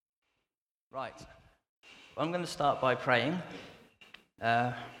Right. Well, I'm going to start by praying,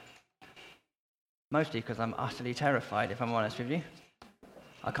 mostly because I'm utterly terrified, if I'm honest with you.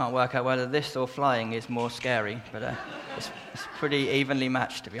 I can't work out whether this or flying is more scary, but it's pretty evenly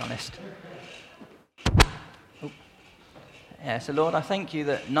matched, to be honest. Oop. Yeah, so Lord, I thank you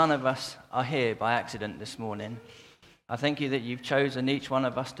that none of us are here by accident this morning. I thank you that you've chosen each one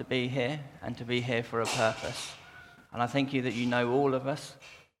of us to be here and to be here for a purpose. And I thank you that you know all of us.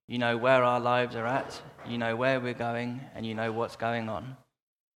 You know where our lives are at, you know where we're going, and you know what's going on.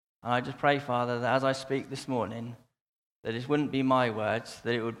 And I just pray, Father, that as I speak this morning, that it wouldn't be my words,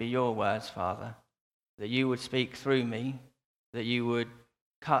 that it would be your words, Father. That you would speak through me, that you would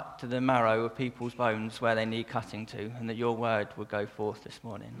cut to the marrow of people's bones where they need cutting to, and that your word would go forth this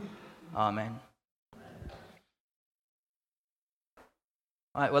morning. Amen.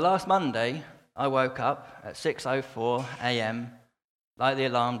 All right, well, last Monday, I woke up at 6:04 a.m., like the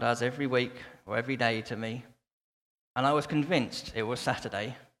alarm does every week or every day to me, and I was convinced it was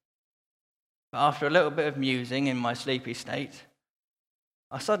Saturday. But after a little bit of musing in my sleepy state,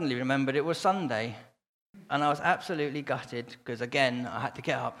 I suddenly remembered it was Sunday, and I was absolutely gutted because, again, I had to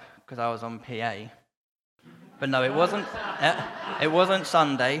get up because I was on PA. But no, it wasn't. It wasn't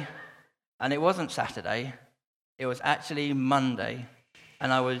Sunday, and it wasn't Saturday. It was actually Monday,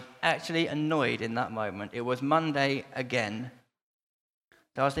 and I was actually annoyed in that moment. It was Monday again.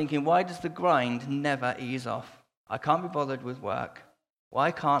 So I was thinking, why does the grind never ease off? I can't be bothered with work. Why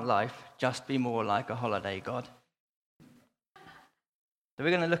can't life just be more like a holiday, God? So we're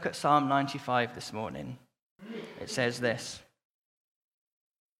going to look at Psalm 95 this morning. It says this: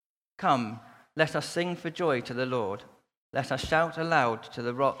 "Come, let us sing for joy to the Lord. Let us shout aloud to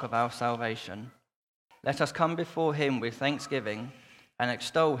the rock of our salvation. Let us come before him with thanksgiving and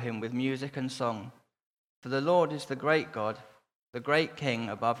extol him with music and song. For the Lord is the great God, the great King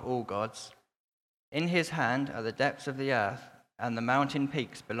above all gods. In his hand are the depths of the earth, and the mountain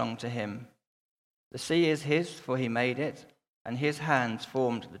peaks belong to him. The sea is his, for he made it, and his hands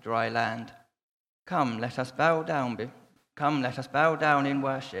formed the dry land. Come, let us bow down in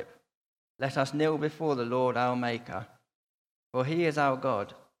worship. Let us kneel before the Lord our Maker. For he is our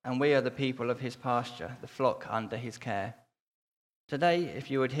God, and we are the people of his pasture, the flock under his care. Today, if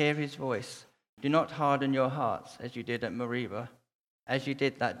you would hear his voice, do not harden your hearts as you did at Meribah, as you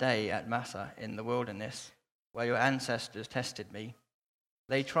did that day at Massah in the wilderness, where your ancestors tested me.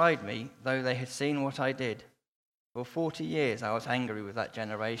 They tried me, though they had seen what I did. For 40 years I was angry with that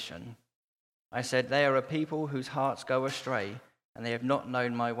generation. I said, they are a people whose hearts go astray, and they have not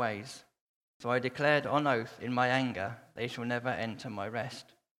known my ways. So I declared on oath in my anger, they shall never enter my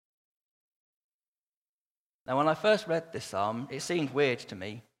rest." Now, when I first read this psalm, it seemed weird to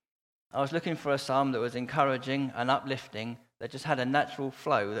me. I was looking for a psalm that was encouraging and uplifting, that just had a natural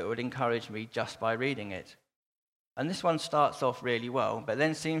flow that would encourage me just by reading it. And this one starts off really well, but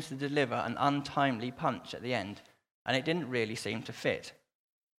then seems to deliver an untimely punch at the end, and it didn't really seem to fit.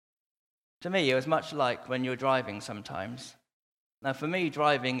 To me, it was much like when you're driving sometimes. Now, for me,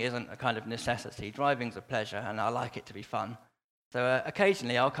 driving isn't a kind of necessity. Driving's a pleasure, and I like it to be fun. So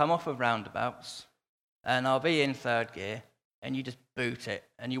occasionally I'll come off of roundabouts, and I'll be in third gear, and you just boot it,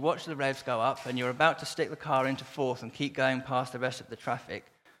 and you watch the revs go up, and you're about to stick the car into fourth and keep going past the rest of the traffic,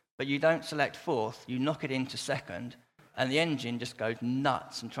 but you don't select fourth, you knock it into second, and the engine just goes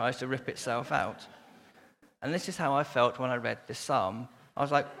nuts and tries to rip itself out. And this is how I felt when I read this psalm. I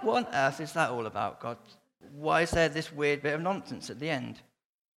was like, what on earth is that all about, God? Why is there this weird bit of nonsense at the end?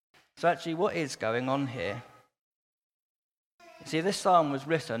 So actually, what is going on here? You see, this psalm was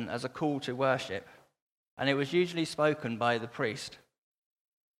written as a call to worship, and it was usually spoken by the priest.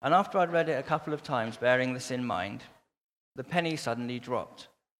 And after I'd read it a couple of times, bearing this in mind, the penny suddenly dropped.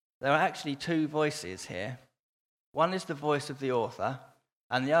 There are actually two voices here. One is the voice of the author,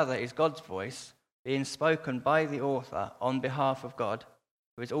 and the other is God's voice being spoken by the author on behalf of God,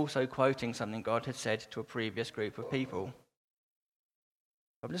 who is also quoting something God had said to a previous group of people.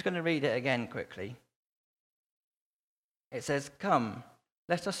 I'm just going to read it again quickly. It says, "Come,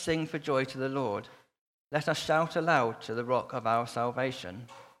 let us sing for joy to the Lord. Let us shout aloud to the rock of our salvation.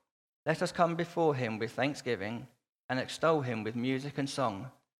 Let us come before him with thanksgiving and extol him with music and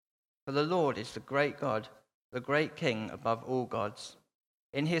song. For the Lord is the great God, the great King above all gods.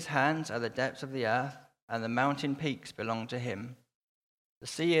 In his hands are the depths of the earth, and the mountain peaks belong to him. The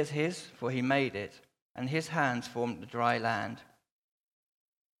sea is his, for he made it, and his hands formed the dry land.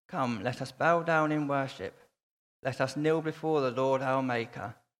 Come, let us bow down in worship. Let us kneel before the Lord our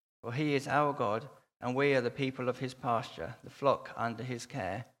Maker, for he is our God, and we are the people of his pasture, the flock under his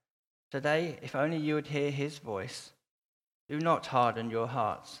care. Today, if only you would hear his voice. Do not harden your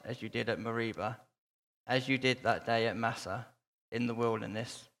hearts as you did at Meribah, as you did that day at Massah in the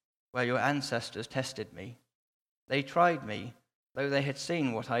wilderness, where your ancestors tested me. They tried me, though they had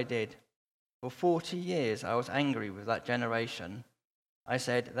seen what I did. For 40 years I was angry with that generation. I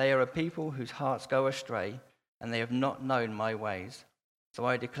said, they are a people whose hearts go astray, and they have not known my ways. So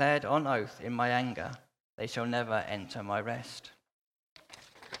I declared on oath in my anger, they shall never enter my rest.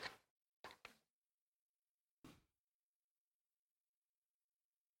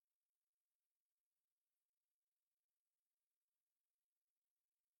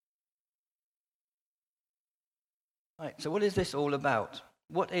 Right, so what is this all about?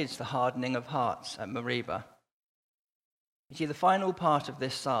 What is the hardening of hearts at Meribah? You see, the final part of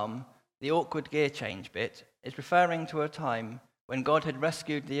this psalm, the awkward gear change bit, is referring to a time when God had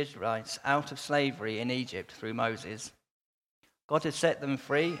rescued the Israelites out of slavery in Egypt through Moses. God had set them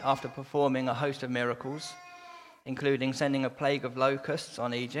free after performing a host of miracles, including sending a plague of locusts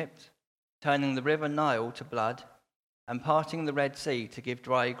on Egypt, turning the river Nile to blood, and parting the Red Sea to give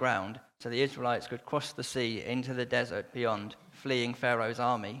dry ground so the Israelites could cross the sea into the desert beyond, fleeing Pharaoh's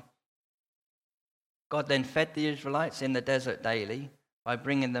army. God then fed the Israelites in the desert daily by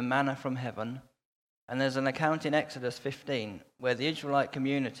bringing them manna from heaven. And there's an account in Exodus 15 where the Israelite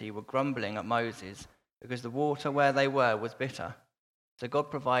community were grumbling at Moses because the water where they were was bitter. So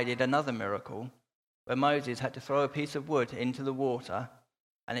God provided another miracle where Moses had to throw a piece of wood into the water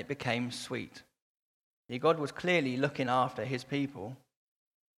and it became sweet. See, God was clearly looking after his people.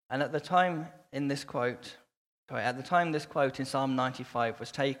 And at the time this quote in Psalm 95 was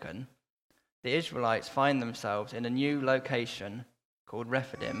taken, the Israelites find themselves in a new location called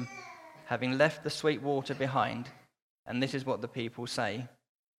Rephidim, having left the sweet water behind, and this is what the people say.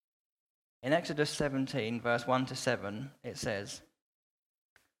 In Exodus 17, verse 1-7, it says,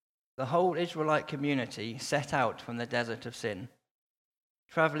 the whole Israelite community set out from the desert of Sin.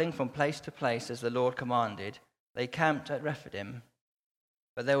 Traveling from place to place as the Lord commanded, they camped at Rephidim.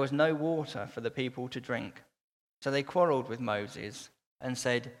 But there was no water for the people to drink. So they quarreled with Moses and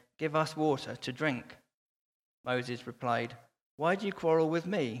said, give us water to drink. Moses replied, why do you quarrel with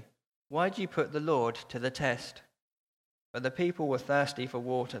me? Why do you put the Lord to the test? But the people were thirsty for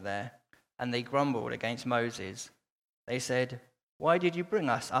water there, and they grumbled against Moses. They said, why did you bring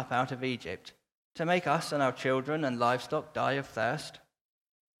us up out of Egypt, to make us and our children and livestock die of thirst?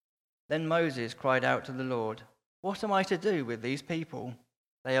 Then Moses cried out to the Lord, what am I to do with these people?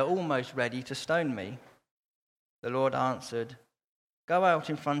 They are almost ready to stone me. The Lord answered, go out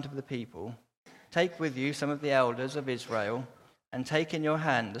in front of the people, take with you some of the elders of Israel, and take in your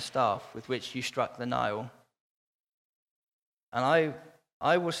hand the staff with which you struck the Nile. And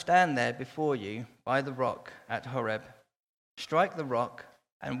I will stand there before you by the rock at Horeb. Strike the rock,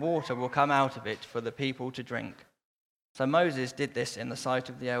 and water will come out of it for the people to drink. So Moses did this in the sight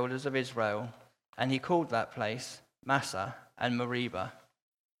of the elders of Israel, and he called that place Massah and Meribah,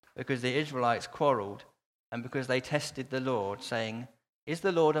 because the Israelites quarreled, and because they tested the Lord, saying, is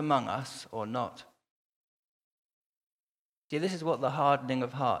the Lord among us or not? See, this is what the hardening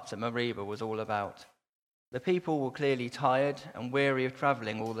of hearts at Meribah was all about. The people were clearly tired and weary of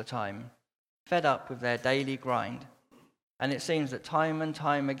traveling all the time, fed up with their daily grind. And it seems that time and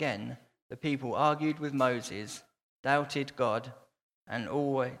time again, the people argued with Moses, doubted God, and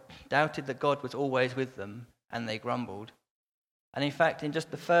doubted that God was always with them, and they grumbled. And in fact, in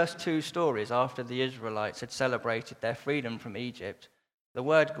just the first two stories after the Israelites had celebrated their freedom from Egypt, the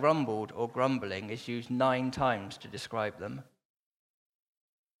word grumbled or grumbling is used 9 times to describe them.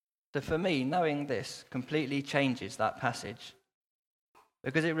 So for me, knowing this completely changes that passage,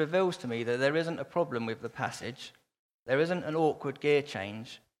 because it reveals to me that there isn't a problem with the passage, there isn't an awkward gear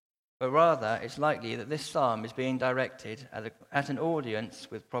change, but rather it's likely that this psalm is being directed at an audience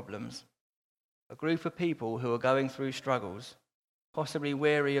with problems, a group of people who are going through struggles, possibly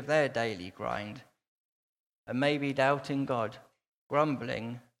weary of their daily grind, and maybe doubting God,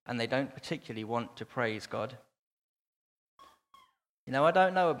 grumbling, and they don't particularly want to praise God. You know, I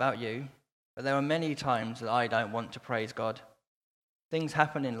don't know about you, but there are many times that I don't want to praise God. Things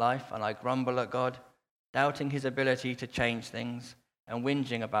happen in life and I grumble at God, doubting his ability to change things and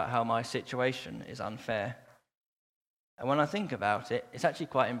whinging about how my situation is unfair. And when I think about it, it's actually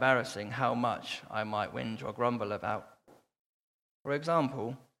quite embarrassing how much I might whinge or grumble about. For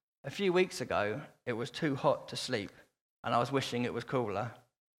example, a few weeks ago, it was too hot to sleep and I was wishing it was cooler.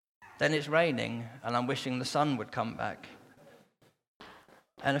 Then it's raining and I'm wishing the sun would come back.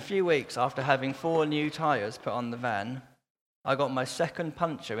 And a few weeks after having 4 new tyres put on the van, I got my second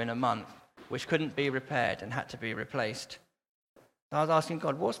puncture in a month, which couldn't be repaired and had to be replaced. So I was asking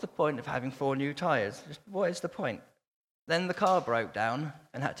God, what's the point of having 4 new tyres? What is the point? Then the car broke down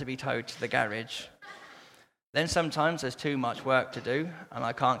and had to be towed to the garage. Then sometimes there's too much work to do and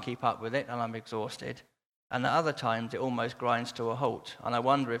I can't keep up with it and I'm exhausted. And at other times it almost grinds to a halt and I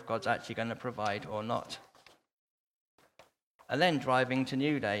wonder if God's actually going to provide or not. And then driving to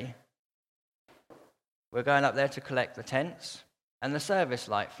New Day. We're going up there to collect the tents and the service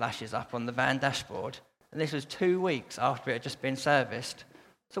light flashes up on the van dashboard. And this was 2 weeks after it had just been serviced.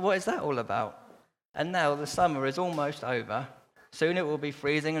 So what is that all about? And now the summer is almost over. Soon it will be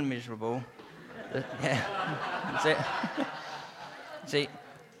freezing and miserable. Yeah, that's it. See,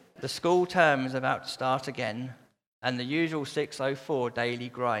 the school term is about to start again, and the usual 6:04 daily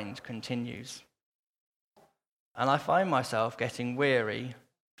grind continues. And I find myself getting weary,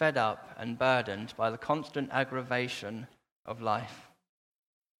 fed up, and burdened by the constant aggravation of life.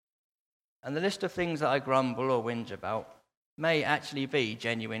 And the list of things that I grumble or whinge about may actually be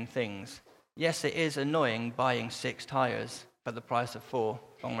genuine things. Yes, it is annoying buying 6 tyres for the price of 4,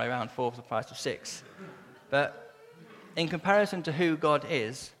 long way around, 4 for the price of 6. But in comparison to who God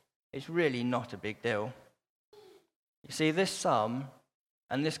is, it's really not a big deal. You see, this psalm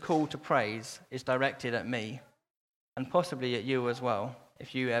and this call to praise is directed at me, and possibly at you as well,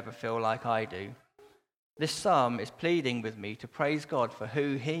 if you ever feel like I do. This psalm is pleading with me to praise God for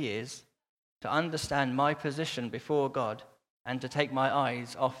who he is, to understand my position before God, and to take my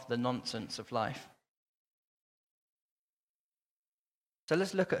eyes off the nonsense of life. So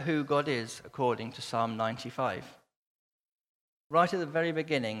let's look at who God is according to Psalm 95. Right at the very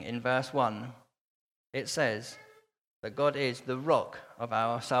beginning, in verse 1, it says that God is the rock of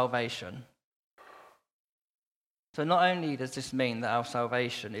our salvation. So not only does this mean that our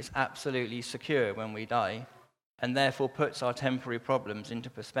salvation is absolutely secure when we die, and therefore puts our temporary problems into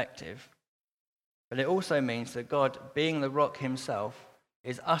perspective, but it also means that God, being the rock himself,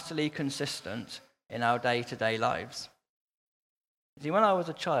 is utterly consistent in our day-to-day lives. See, when I was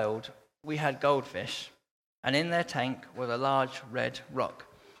a child, we had goldfish, and in their tank was a large red rock.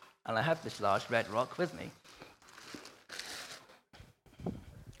 And I have this large red rock with me.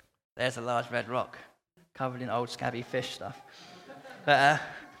 There's a large red rock, covered in old scabby fish stuff. But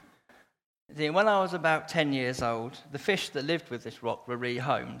see, when I was about 10 years old, the fish that lived with this rock were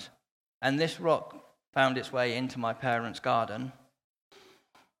rehomed, and this rock found its way into my parents' garden.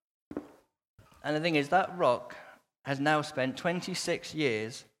 And the thing is, that rock has now spent 26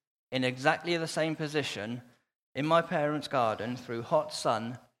 years in exactly the same position in my parents' garden through hot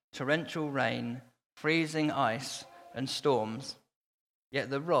sun, torrential rain, freezing ice, and storms. Yet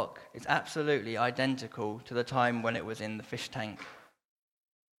the rock is absolutely identical to the time when it was in the fish tank.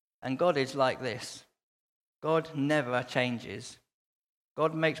 And God is like this. God never changes.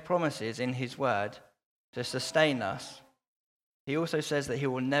 God makes promises in his word to sustain us. He also says that he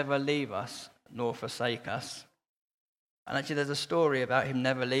will never leave us nor forsake us. And actually there's a story about him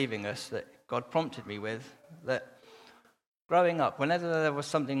never leaving us that God prompted me with, that growing up, whenever there was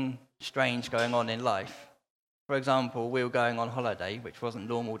something strange going on in life, for example, we were going on holiday, which wasn't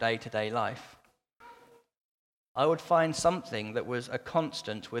normal day-to-day life, I would find something that was a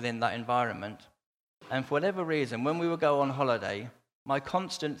constant within that environment. And for whatever reason, when we would go on holiday, my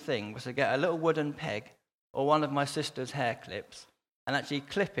constant thing was to get a little wooden peg or one of my sister's hair clips and actually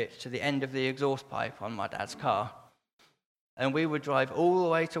clip it to the end of the exhaust pipe on my dad's car. And we would drive all the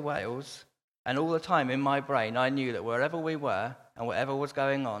way to Wales, and all the time in my brain I knew that wherever we were and whatever was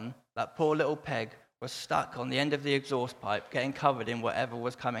going on, that poor little peg was stuck on the end of the exhaust pipe, getting covered in whatever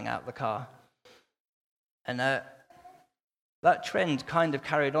was coming out the car. And that trend kind of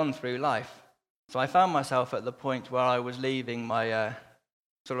carried on through life. So I found myself at the point where I was leaving my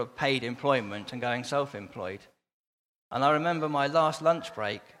sort of paid employment and going self-employed. And I remember my last lunch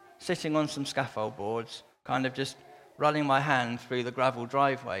break, sitting on some scaffold boards, kind of just running my hand through the gravel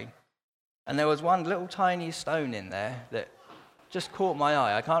driveway. And there was one little tiny stone in there that just caught my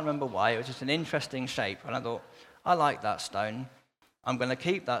eye. I can't remember why. It was just an interesting shape. And I thought, I like that stone. I'm going to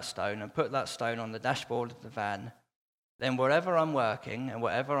keep that stone and put that stone on the dashboard of the van. Then wherever I'm working and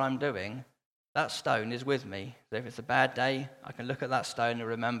whatever I'm doing, that stone is with me. So if it's a bad day, I can look at that stone and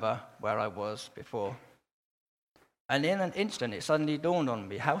remember where I was before. And in an instant, it suddenly dawned on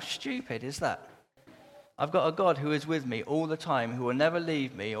me, how stupid is that? I've got a God who is with me all the time, who will never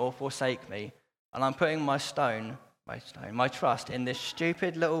leave me or forsake me, and I'm putting my trust in this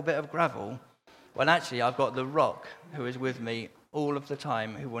stupid little bit of gravel, when actually I've got the rock who is with me all of the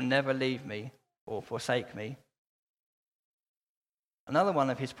time, who will never leave me or forsake me. Another one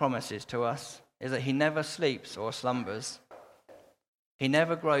of his promises to us is that he never sleeps or slumbers. He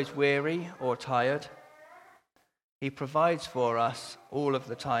never grows weary or tired. He provides for us all of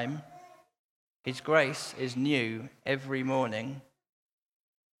the time. His grace is new every morning.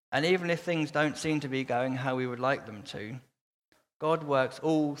 And even if things don't seem to be going how we would like them to, God works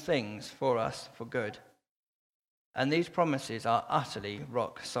all things for us for good. And these promises are utterly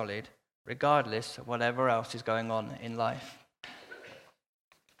rock solid, regardless of whatever else is going on in life.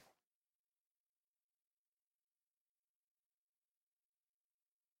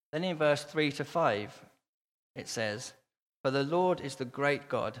 Then in verse 3 to 5, it says, "For the Lord is the great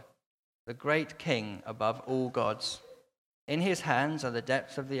God, the great King above all gods. In his hands are the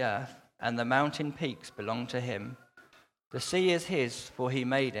depths of the earth, and the mountain peaks belong to him. The sea is his, for he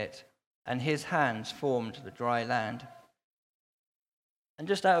made it, and his hands formed the dry land." And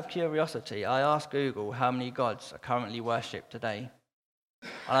just out of curiosity, I asked Google how many gods are currently worshipped today.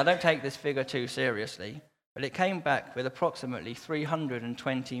 And I don't take this figure too seriously, but it came back with approximately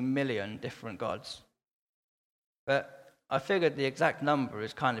 320 million different gods. But I figured the exact number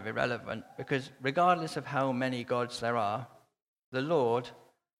is kind of irrelevant, because regardless of how many gods there are, the Lord,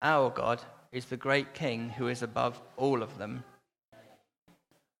 our God, is the great King who is above all of them.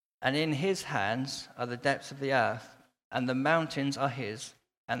 And in his hands are the depths of the earth, and the mountains are his,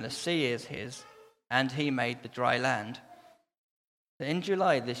 and the sea is his, and he made the dry land. In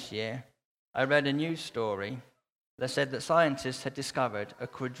July this year, I read a news story that said that scientists had discovered 1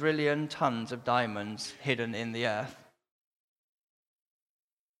 quadrillion tons of diamonds hidden in the earth.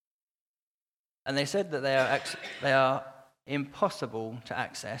 And they said that they are impossible to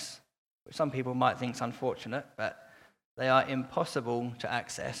access, which some people might think is unfortunate, but they are impossible to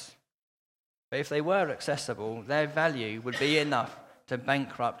access. But if they were accessible, their value would be enough to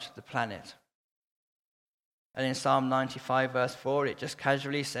bankrupt the planet. And in Psalm 95, verse 4, it just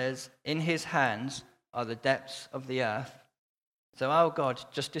casually says, "In his hands are the depths of the earth." So our God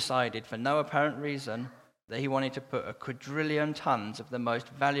just decided, for no apparent reason, that he wanted to put 1 quadrillion tons of the most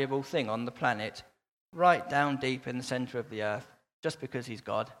valuable thing on the planet right down deep in the center of the earth, just because he's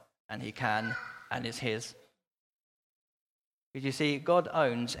God, and he can, and is his. Because you see, God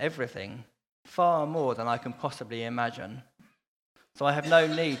owns everything, far more than I can possibly imagine. So I have no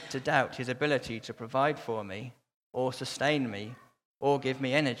need to doubt his ability to provide for me, or sustain me, or give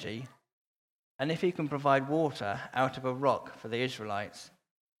me energy. And if he can provide water out of a rock for the Israelites,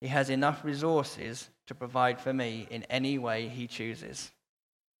 he has enough resources to provide for me in any way he chooses.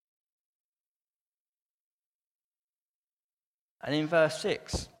 And in verse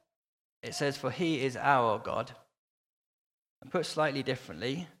 6, it says, "For he is our God." And put slightly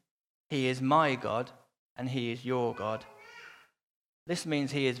differently, he is my God, and he is your God. This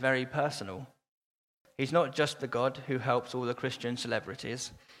means he is very personal. He's not just the God who helps all the Christian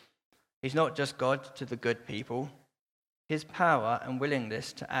celebrities. He's not just God to the good people. His power and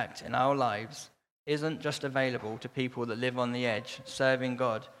willingness to act in our lives isn't just available to people that live on the edge, serving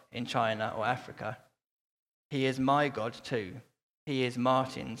God in China or Africa. He is my God too. He is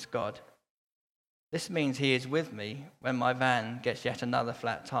Martin's God. This means he is with me when my van gets yet another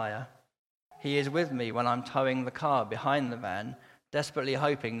flat tire. He is with me when I'm towing the car behind the van, desperately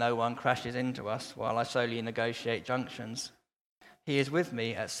hoping no one crashes into us while I slowly negotiate junctions. He is with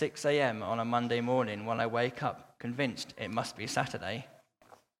me at 6 a.m. on a Monday morning when I wake up convinced it must be Saturday.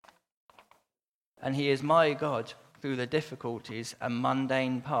 And he is my God through the difficulties and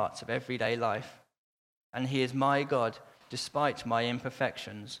mundane parts of everyday life. And he is my God despite my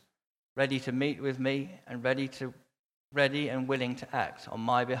imperfections, ready to meet with me and ready and willing to act on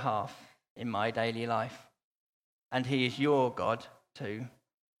my behalf in my daily life. And he is your God too.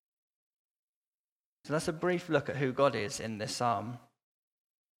 So that's a brief look at who God is in this psalm.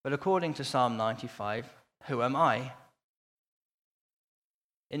 But according to Psalm 95, who am I?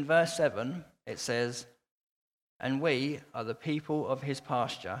 In verse 7, it says, "And we are the people of his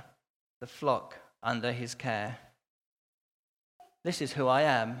pasture, the flock under his care." This is who I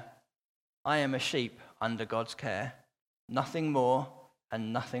am. I am a sheep under God's care, nothing more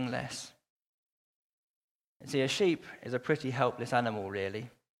and nothing less. You see, a sheep is a pretty helpless animal, really.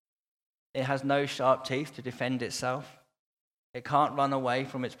 It has no sharp teeth to defend itself. It can't run away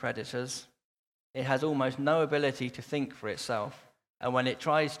from its predators. It has almost no ability to think for itself, and when it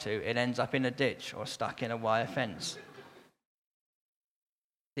tries to, it ends up in a ditch or stuck in a wire fence.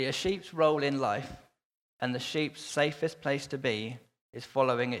 See, a sheep's role in life, and the sheep's safest place to be, is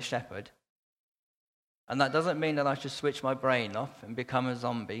following its shepherd. And that doesn't mean that I should switch my brain off and become a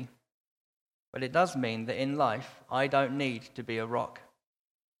zombie. But it does mean that in life, I don't need to be a rock.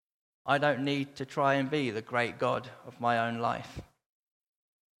 I don't need to try and be the great God of my own life.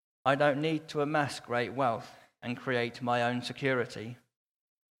 I don't need to amass great wealth and create my own security.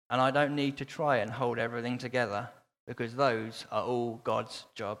 And I don't need to try and hold everything together, because those are all God's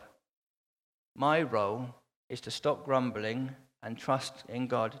job. My role is to stop grumbling and trust in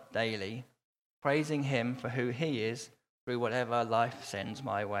God daily, praising him for who he is through whatever life sends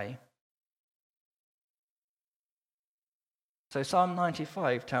my way. So Psalm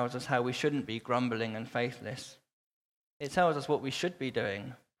 95 tells us how we shouldn't be grumbling and faithless. It tells us what we should be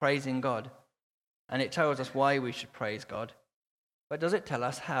doing, praising God. And it tells us why we should praise God. But does it tell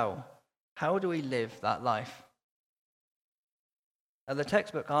us how? How do we live that life? Now, the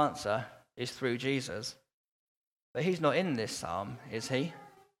textbook answer is through Jesus. But he's not in this psalm, is he?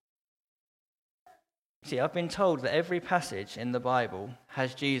 See, I've been told that every passage in the Bible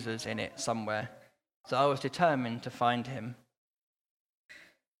has Jesus in it somewhere. So I was determined to find him.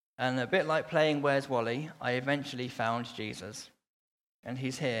 And a bit like playing Where's Wally, I eventually found Jesus. And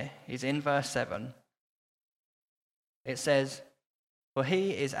he's here. He's in verse 7. It says, "For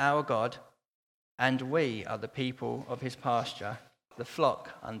he is our God, and we are the people of his pasture, the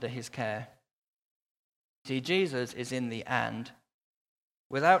flock under his care." See, Jesus is in the "and."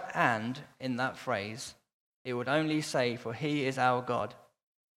 Without "and" in that phrase, it would only say, "For he is our God."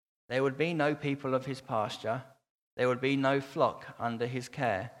 There would be no people of his pasture. There would be no flock under his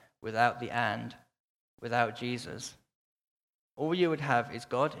care without the "and," without Jesus. All you would have is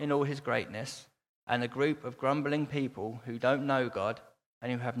God in all his greatness and a group of grumbling people who don't know God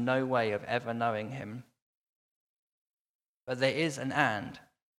and who have no way of ever knowing him. But there is an "and."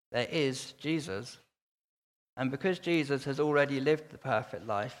 There is Jesus. And because Jesus has already lived the perfect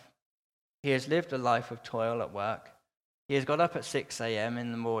life, he has lived a life of toil at work. He has got up at 6 a.m.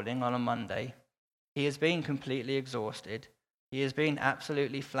 in the morning on a Monday. He has been completely exhausted. He has been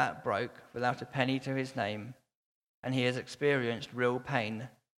absolutely flat broke without a penny to his name. And he has experienced real pain.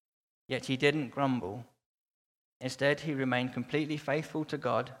 Yet he didn't grumble. Instead, he remained completely faithful to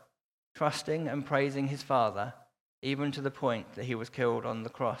God, trusting and praising his Father, even to the point that he was killed on the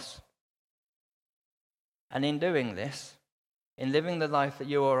cross. And in doing this, in living the life that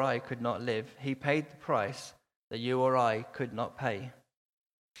you or I could not live, he paid the price that you or I could not pay.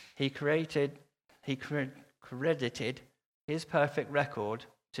 He credited his perfect record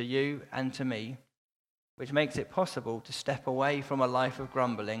to you and to me, which makes it possible to step away from a life of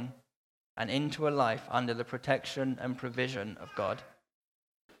grumbling and into a life under the protection and provision of God.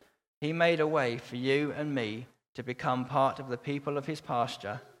 He made a way for you and me to become part of the people of his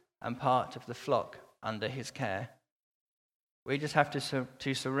pasture and part of the flock under his care. We just have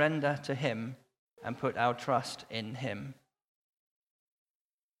to surrender to him and put our trust in him.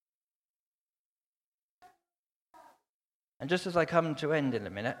 And just as I come to end in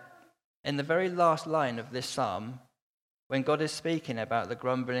a minute, in the very last line of this psalm, when God is speaking about the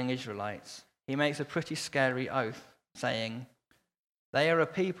grumbling Israelites, he makes a pretty scary oath, saying, "They are a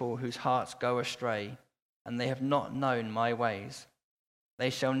people whose hearts go astray, and they have not known my ways. They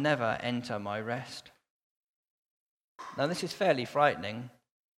shall never enter my rest." Now, this is fairly frightening,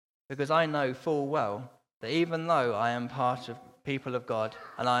 because I know full well that even though I am part of people of God,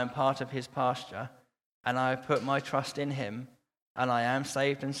 and I am part of his pasture, and I have put my trust in him, and I am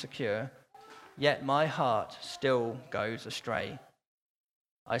saved and secure, yet my heart still goes astray.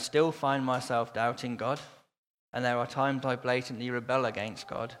 I still find myself doubting God, and there are times I blatantly rebel against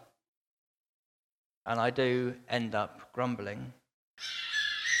God, and I do end up grumbling.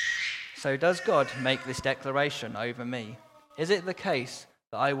 So does God make this declaration over me? Is it the case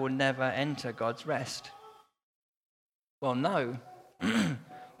that I will never enter God's rest? Well, no,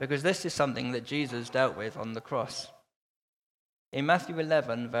 because this is something that Jesus dealt with on the cross. In Matthew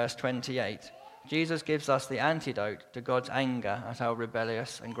 11, verse 28, Jesus gives us the antidote to God's anger at our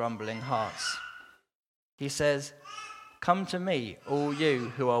rebellious and grumbling hearts. He says, "Come to me, all you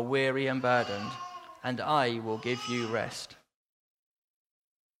who are weary and burdened, and I will give you rest."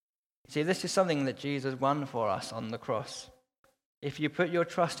 See, this is something that Jesus won for us on the cross. If you put your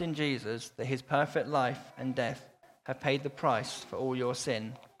trust in Jesus, that his perfect life and death have paid the price for all your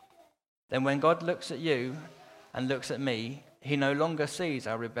sin, then when God looks at you and looks at me, he no longer sees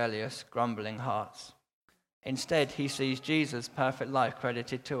our rebellious, grumbling hearts. Instead, he sees Jesus' perfect life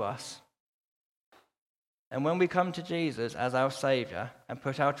credited to us. And when we come to Jesus as our Saviour and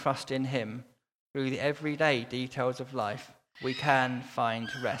put our trust in him through the everyday details of life, we can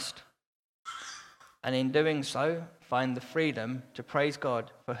find rest. And in doing so, find the freedom to praise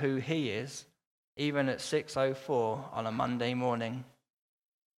God for who he is, even at 6:04 on a Monday morning.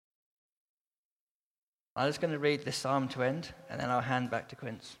 I'm just going to read this psalm to end, and then I'll hand back to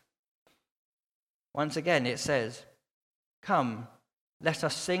Quince. Once again, it says, "Come, let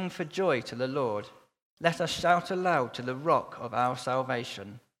us sing for joy to the Lord. Let us shout aloud to the rock of our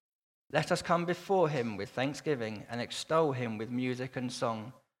salvation. Let us come before him with thanksgiving and extol him with music and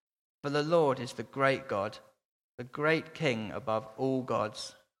song. For the Lord is the great God, the great King above all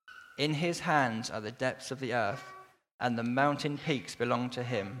gods. In his hands are the depths of the earth, and the mountain peaks belong to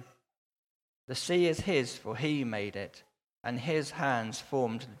him. The sea is his, for he made it, and his hands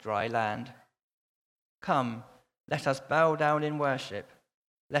formed the dry land. Come, let us bow down in worship.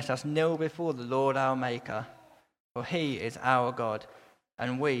 Let us kneel before the Lord our Maker, for he is our God,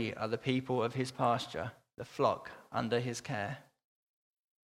 and we are the people of his pasture, the flock under his care.